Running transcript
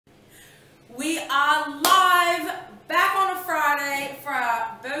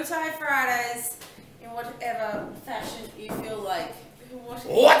whatever fashion you feel like.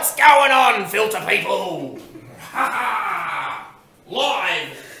 What's going on, filter people?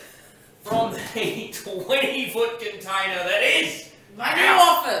 Live from the 20-foot container that is my new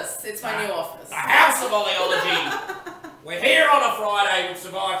office. It's my new office. The house of oleology. We're here on a Friday. We've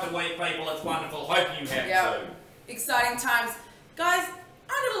survived the week, people. It's wonderful. Hope you have too. Exciting times. Guys,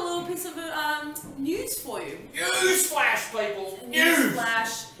 I got a little piece of news for you. News flash, people. News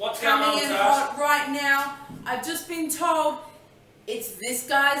flash. What's going on, coming in hot right now. I've just been told it's this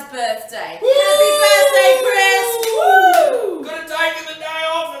guy's birthday. Woo! Happy birthday, Chris! Woo! Could have taken the day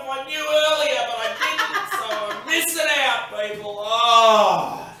off if I knew earlier, but I didn't, so I'm missing out, people.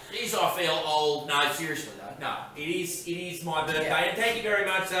 Oh, geez, I feel old. No, seriously though. No, it is my birthday, and thank you very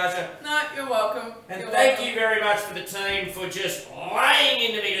much, Sasha. No, you're welcome. And thank you very much for the team for just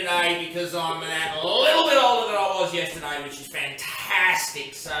laying into me today, because I'm a little bit older than I was yesterday, which is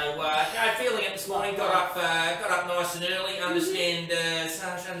fantastic. So, feeling it this morning. Got up nice and early.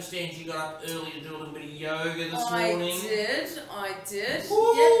 Sasha, understand you got up early to do a little bit of yoga this morning. I did.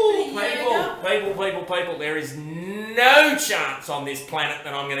 Ooh, people. There is no chance on this planet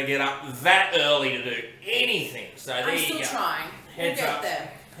that I'm going to get up that early to do anything. So there you go. I'm still trying. We'll get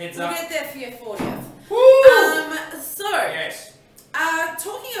there. Heads up. We'll get there for your 40th. Woo! Yes.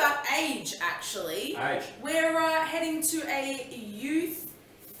 Talking about age, actually. We're heading to a youth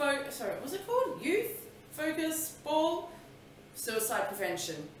focus ball. Suicide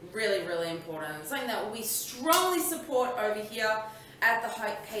prevention. Really, really important. It's something that we strongly support over here at the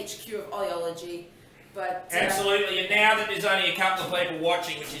HQ of Oleology. But absolutely, and now that there's only a couple of people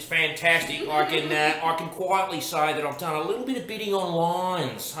watching, which is fantastic, I can quietly say that I've done a little bit of bidding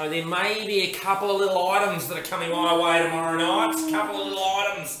online. So there may be a couple of little items that are coming my way tomorrow night. A couple of little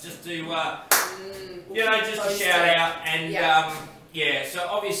items just to just to shout out. And so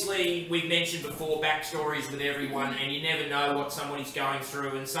obviously we've mentioned before backstories with everyone, and you never know what somebody's going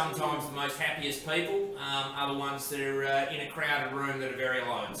through. And sometimes the most happiest people are the ones that are in a crowded room that are very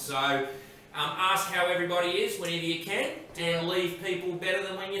alone. So. Ask how everybody is whenever you can, and leave people better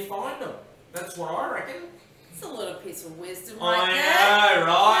than when you find them. That's what I reckon. It's a little piece of wisdom right there. I know,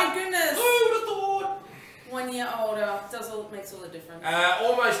 right? My goodness. Who would have thought? 1 year older makes all the difference.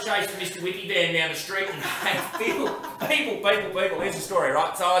 Almost chased Mr. Whippy Van down the street, and people, here's the story,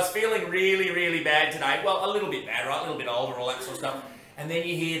 right? So I was feeling really, really bad today. Well, a little bit bad, right? A little bit older, all that sort of stuff. And then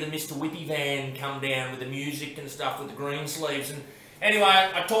you hear the Mr. Whippy Van come down with the music and stuff with the green sleeves. And anyway,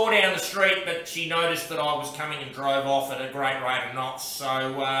 I tore down the street, but she noticed that I was coming and drove off at a great rate of knots, so...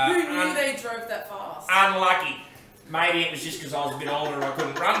 Who knew they drove that fast? Unlucky. Maybe it was just because I was a bit older and I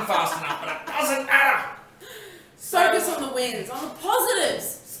couldn't run fast enough, but it doesn't matter. Focus on the wins, on the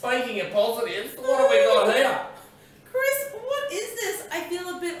positives. Speaking of positives, what have we got here? Chris, what is this? I feel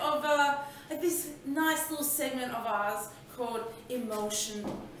a bit of this nice little segment of ours called Emulsion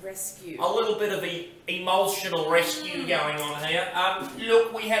Rescue. A little bit of the emulsional rescue going on here.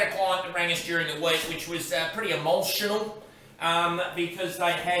 Look, we had a client that rang us during the week, which was pretty emulsional, because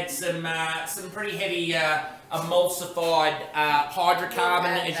they had some pretty heavy emulsified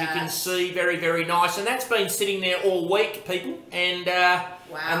hydrocarbon, as you can see, very, very nice. And that's been sitting there all week, people, and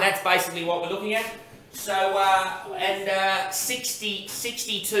and that's basically what we're looking at. So,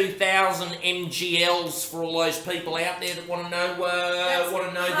 62,000 mgls for all those people out there that want to know,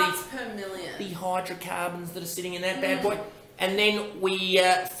 parts per million. The hydrocarbons that are sitting in that bad boy. And then we,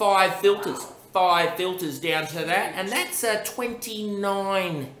 5 filters down to that, and that's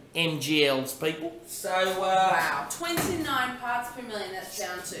 29 mgls, people. So, wow, 29 parts per million, that's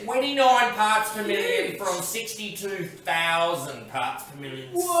down to. 29 parts per million from 62,000 parts per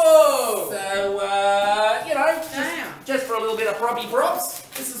million. Whoa! So, just for a little bit of props,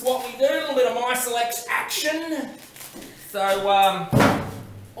 this is what we do, a little bit of MyCelx action. So,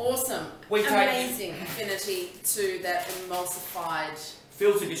 awesome. Amazing affinity to that emulsified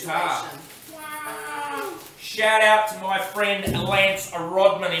filter guitar. Wow. Shout out to my friend Lance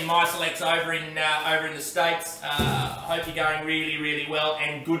Rodman in MyCelx over in the States. Hope you're going really, really well,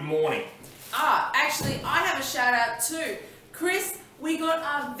 and good morning. Actually, I have a shout out too. Chris, we got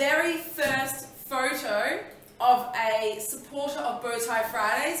our very first photo of a supporter of Bowtie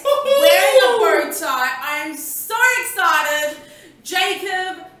Fridays wearing a bow tie. I am so excited.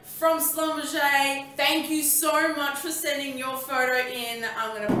 Jacob from Schlumberger, thank you so much for sending your photo in.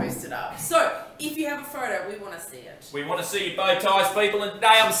 I'm going to post it up. So, if you have a photo, we want to see it. We want to see your bow ties, people. And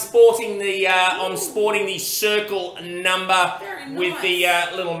today I'm sporting the circle number with the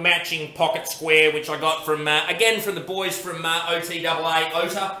little matching pocket square, which I got from again from the boys from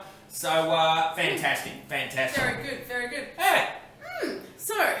OTA. So fantastic. Very good, very good. Hey.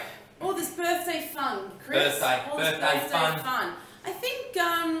 So, All this birthday fun, Chris. Birthday fun. I think,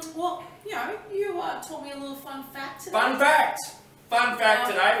 well, you know, you taught me a little fun fact today. Fun fact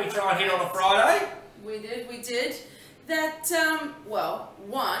today. We try and hit on a Friday. We did. That, well,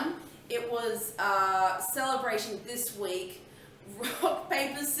 one, it was celebrating this week, Rock,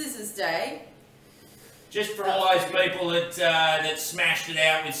 Paper, Scissors Day. Just for all those people that smashed it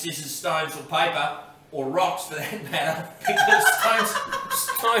out with scissors, stones or paper, or rocks for that matter, because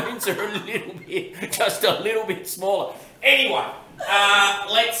stones are just a little bit smaller. Anyway,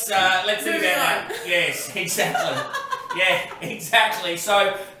 let's think about that. Yes, exactly. Yeah, exactly.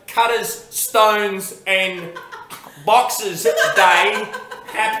 So, cutters, stones, and boxes day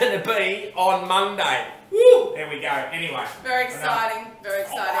happen to be on Monday. Woo! There we go. Anyway. Very exciting. Very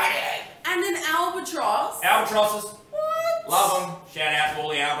exciting. Oh, and an albatross. Albatrosses. What? Love them. Shout out to all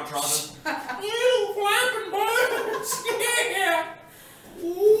the albatrosses. Little flapping birds. Yeah.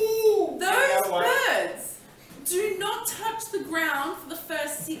 Ooh. Those birds do not touch the ground for the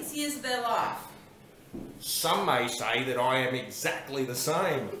first 6 years of their life. Some may say that I am exactly the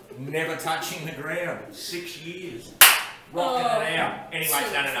same. Never touching the ground. 6 years. Rocking it out. Anyway,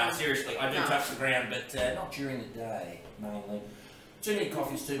 no, seriously, I do touch the ground, but not during the day, mainly. Too many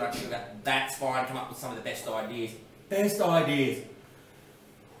coffees, too much sugar, that's fine. Come up with some of the best ideas. Best ideas.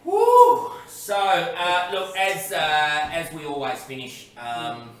 Woo! So, look, as we always finish,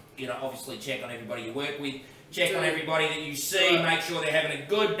 you know, obviously check on everybody you work with, check on everybody that you see, make sure they're having a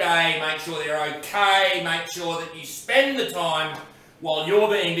good day, make sure they're okay, make sure that you spend the time while you're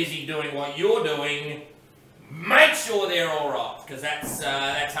being busy doing what you're doing. Make sure they're all right, because that's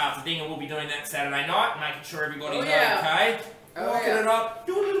half the thing, and we'll be doing that Saturday night, making sure everybody's okay. Walking it up,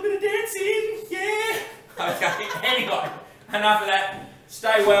 doing a little bit of dancing, yeah. Okay, anyway, enough of that.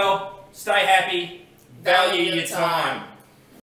 Stay well, stay happy, value your time.